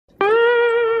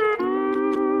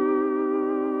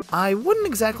I wouldn't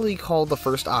exactly call the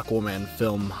first Aquaman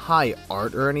film high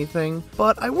art or anything,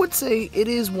 but I would say it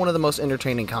is one of the most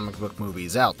entertaining comic book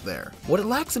movies out there. What it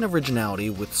lacks in originality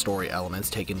with story elements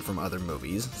taken from other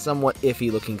movies, somewhat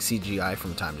iffy looking CGI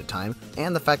from time to time,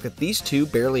 and the fact that these two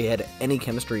barely had any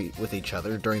chemistry with each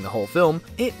other during the whole film,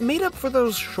 it made up for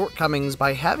those shortcomings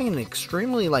by having an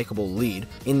extremely likable lead,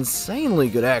 insanely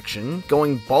good action,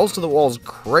 going balls to the walls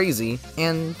crazy,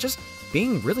 and just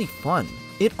being really fun.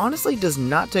 It honestly does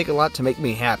not take a lot to make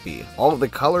me happy. All of the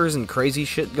colors and crazy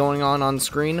shit going on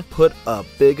screen put a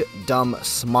big dumb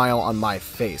smile on my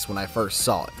face when I first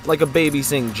saw it, like a baby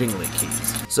saying jingly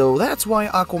keys. So that's why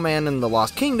Aquaman and the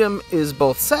Lost Kingdom is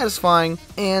both satisfying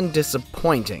and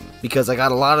disappointing, because I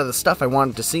got a lot of the stuff I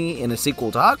wanted to see in a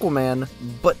sequel to Aquaman,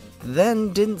 but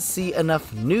then didn't see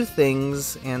enough new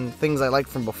things, and things I liked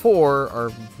from before are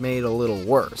made a little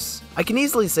worse. I can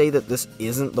easily say that this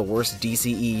isn't the worst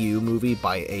DCEU movie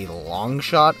by a long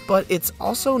shot, but it's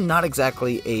also not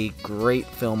exactly a great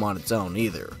film on its own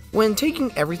either. When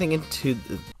taking everything into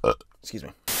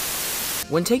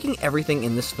When taking everything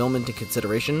in this film into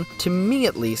consideration, to me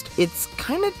at least, it's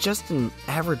kinda just an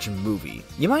average movie.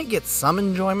 You might get some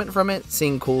enjoyment from it,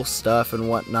 seeing cool stuff and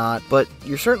whatnot, but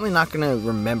you're certainly not gonna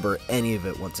remember any of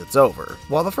it once it's over.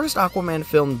 While the first Aquaman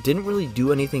film didn't really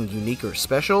do anything unique or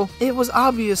special, it was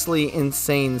obviously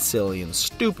insane, silly, and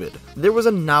stupid. There was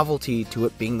a novelty to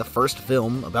it being the first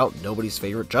film about nobody's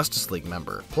favorite Justice League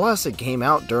member. Plus, it came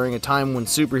out during a time when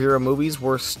superhero movies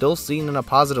were still seen in a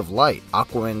positive light.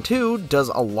 Aquaman 2 does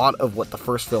a lot of what the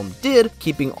first film did,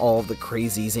 keeping all of the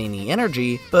crazy zany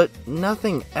energy, but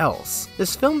nothing else.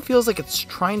 This film feels like it's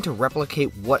trying to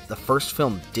replicate what the first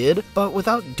film did, but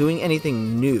without doing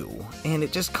anything new, and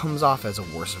it just comes off as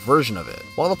a worse version of it.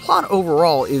 While the plot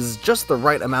overall is just the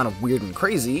right amount of weird and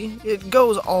crazy, it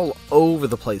goes all over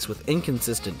the place with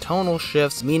inconsistent tonal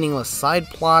shifts, meaningless side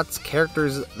plots,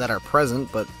 characters that are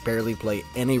present but barely play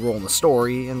any role in the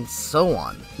story, and so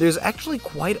on. There's actually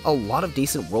quite a lot of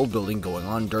decent world building going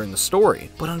on during the story,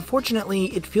 but unfortunately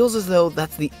it feels as though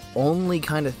that's the only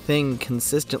kind of thing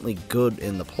consistently good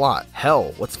in the plot.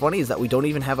 Hell, what's funny is that we don't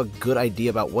even have a good idea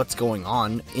about what's going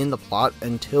on in the plot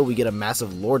until we get a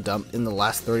massive lore dump in the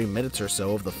last 30 minutes or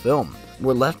so of the film.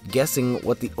 We're left guessing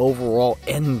what the overall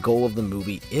end goal of the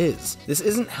movie is. This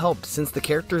isn't helped since the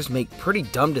characters make pretty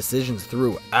dumb decisions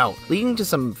throughout, leading to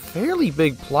some fairly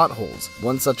big plot holes.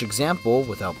 One such example,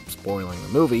 without spoiling the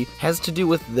movie, has to do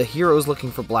with the heroes looking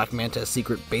for Black Manta's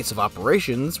secret base of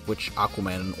operations, which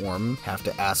Aquaman and Orm have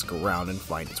to ask around and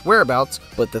find its whereabouts.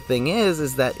 But the thing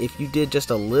is that if you did just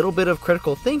a little bit of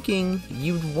critical thinking,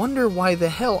 you'd wonder why the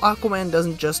hell Aquaman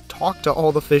doesn't just talk to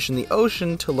all the fish in the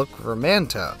ocean to look for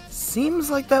Manta. Seems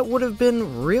like that would have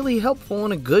been really helpful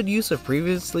and a good use of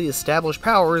previously established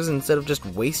powers instead of just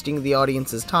wasting the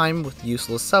audience's time with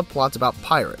useless subplots about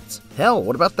pirates. Hell,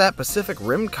 what about that Pacific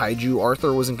Rim kaiju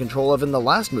Arthur was in control of in the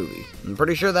last movie? I'm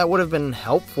pretty sure that would have been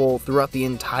helpful throughout the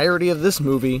entirety of this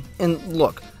movie. And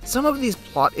look, some of these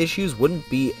plot issues wouldn't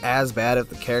be as bad if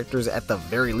the characters at the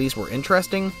very least were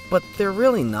interesting, but they're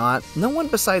really not. No one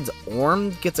besides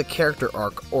Orm gets a character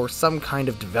arc or some kind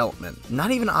of development.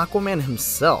 Not even Aquaman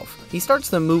himself. He starts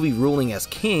the movie ruling as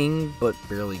king, but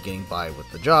barely getting by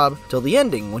with the job, till the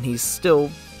ending when he's still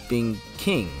being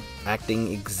king,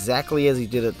 acting exactly as he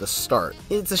did at the start.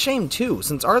 It's a shame too,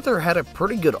 since Arthur had a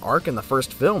pretty good arc in the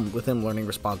first film with him learning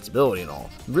responsibility and all,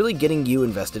 really getting you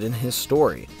invested in his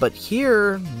story. But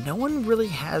here, no one really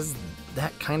has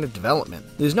that kind of development.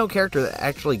 There's no character that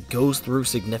actually goes through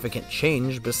significant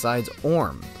change besides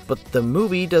Orm, but the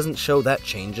movie doesn't show that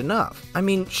change enough. I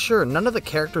mean, sure, none of the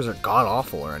characters are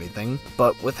god-awful or anything,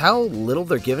 but with how little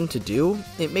they're given to do,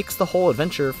 it makes the whole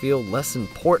adventure feel less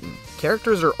important.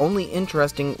 Characters are only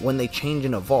interesting when they change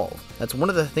and evolve. That's one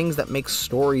of the things that makes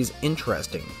stories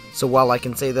interesting. So while I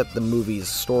can say that the movie's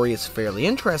story is fairly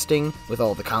interesting, with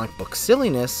all the comic book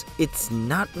silliness, it's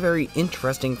not very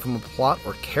interesting from a plot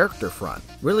or character front.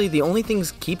 Really, the only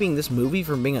things keeping this movie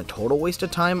from being a total waste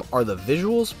of time are the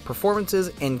visuals,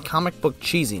 performances, and comic book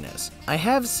cheesiness. I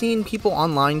have seen people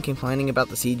online complaining about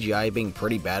the CGI being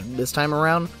pretty bad this time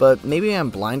around, but maybe I'm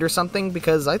blind or something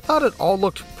because I thought it all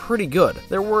looked pretty good.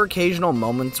 There were occasional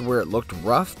moments where it looked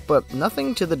rough, but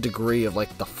nothing to the degree of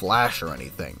like The Flash or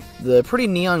anything. The pretty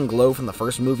neon glow from the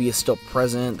first movie is still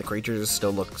present, the creatures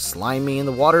still look slimy, and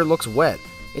the water looks wet.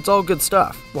 It's all good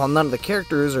stuff. While none of the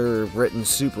characters are written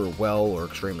super well or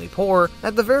extremely poor,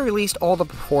 at the very least all the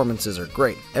performances are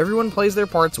great. Everyone plays their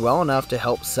parts well enough to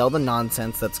help sell the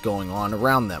nonsense that's going on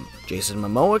around them. Jason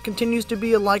Momoa continues to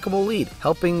be a likable lead,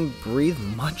 helping breathe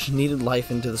much needed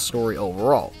life into the story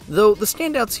overall. Though the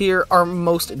standouts here are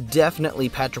most definitely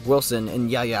Patrick Wilson and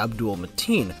Yahya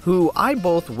Abdul-Mateen, who I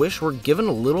both wish were given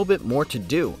a little bit more to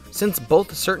do, since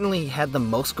both certainly had the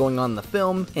most going on in the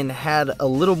film and had a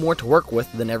little more to work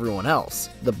with than everyone else.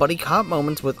 The buddy cop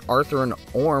moments with Arthur and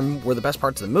Orm were the best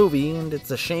parts of the movie, and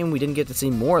it's a shame we didn't get to see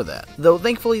more of that. Though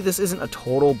thankfully this isn't a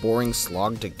total boring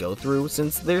slog to go through,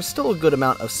 since there's still a good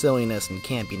amount of silliness and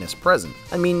campiness present.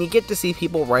 I mean, you get to see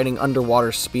people riding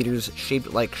underwater speeders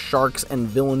shaped like sharks and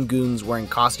villain goons wearing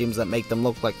costumes that make them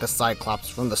look like the Cyclops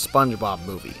from the SpongeBob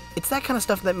movie. It's that kind of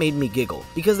stuff that made me giggle,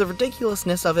 because the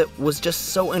ridiculousness of it was just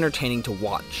so entertaining to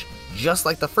watch, just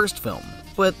like the first film.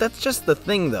 But that's just the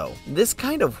thing though. This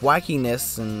kind of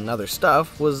wackiness and other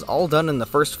stuff was all done in the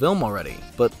first film already,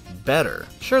 but better.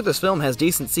 Sure, this film has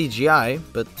decent CGI,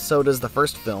 but so does the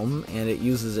first film, and it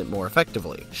uses it more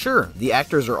effectively. Sure, the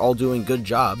actors are all doing good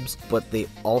jobs, but they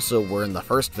also were in the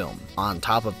first film, on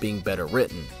top of being better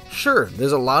written. Sure,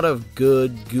 there's a lot of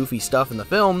good, goofy stuff in the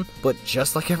film, but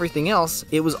just like everything else,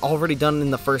 it was already done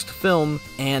in the first film,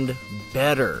 and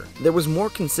better. There was more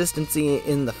consistency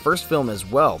in the first film as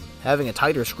well, having a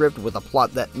tighter script with a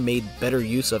plot that made better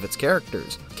use of its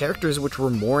characters. Characters which were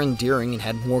more endearing and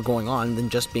had more going on than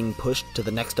just being pushed to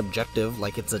the next objective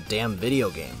like it's a damn video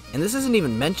game. And this isn't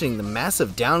even mentioning the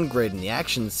massive downgrade in the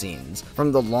action scenes,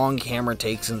 from the long camera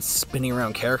takes and spinning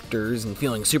around characters and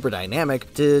feeling super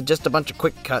dynamic, to just a bunch of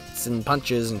quick cuts and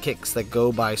punches and kicks that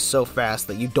go by so fast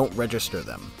that you don't register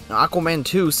them. Now, Aquaman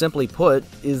 2, simply put,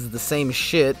 is the same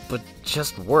shit, but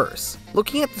just worse.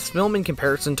 Looking at this film in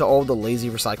comparison to all the lazy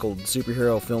recycled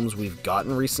superhero films we've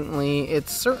gotten recently,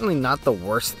 it's certainly not the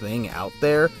worst thing out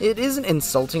there. It isn't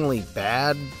insultingly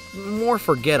bad, more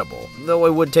forgettable, though I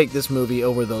would take this movie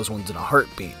over those ones in a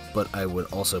heartbeat, but I would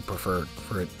also prefer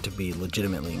for it to be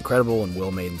legitimately incredible and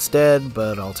well made instead,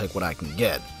 but I'll take what I can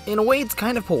get. In a way, it's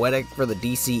kind of poetic for the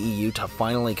DCEU to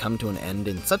finally come to an end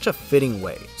in such a fitting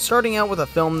way, starting out with a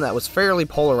film that was fairly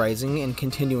polarizing and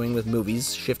continuing with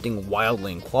movies shifting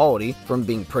wildly in quality from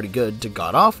being pretty good to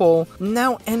god-awful,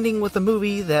 now ending with a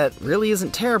movie that really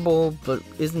isn't terrible, but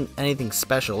isn't anything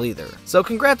special either. So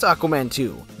congrats Aquaman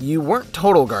 2, you weren't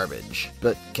total garbage,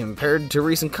 but compared to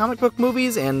recent comic book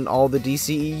movies and all the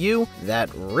DCEU, that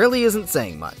really isn't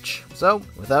saying much. So,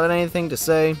 without anything to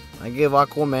say, I give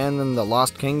Aquaman and the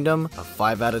Lost Kingdom a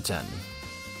 5 out of 10.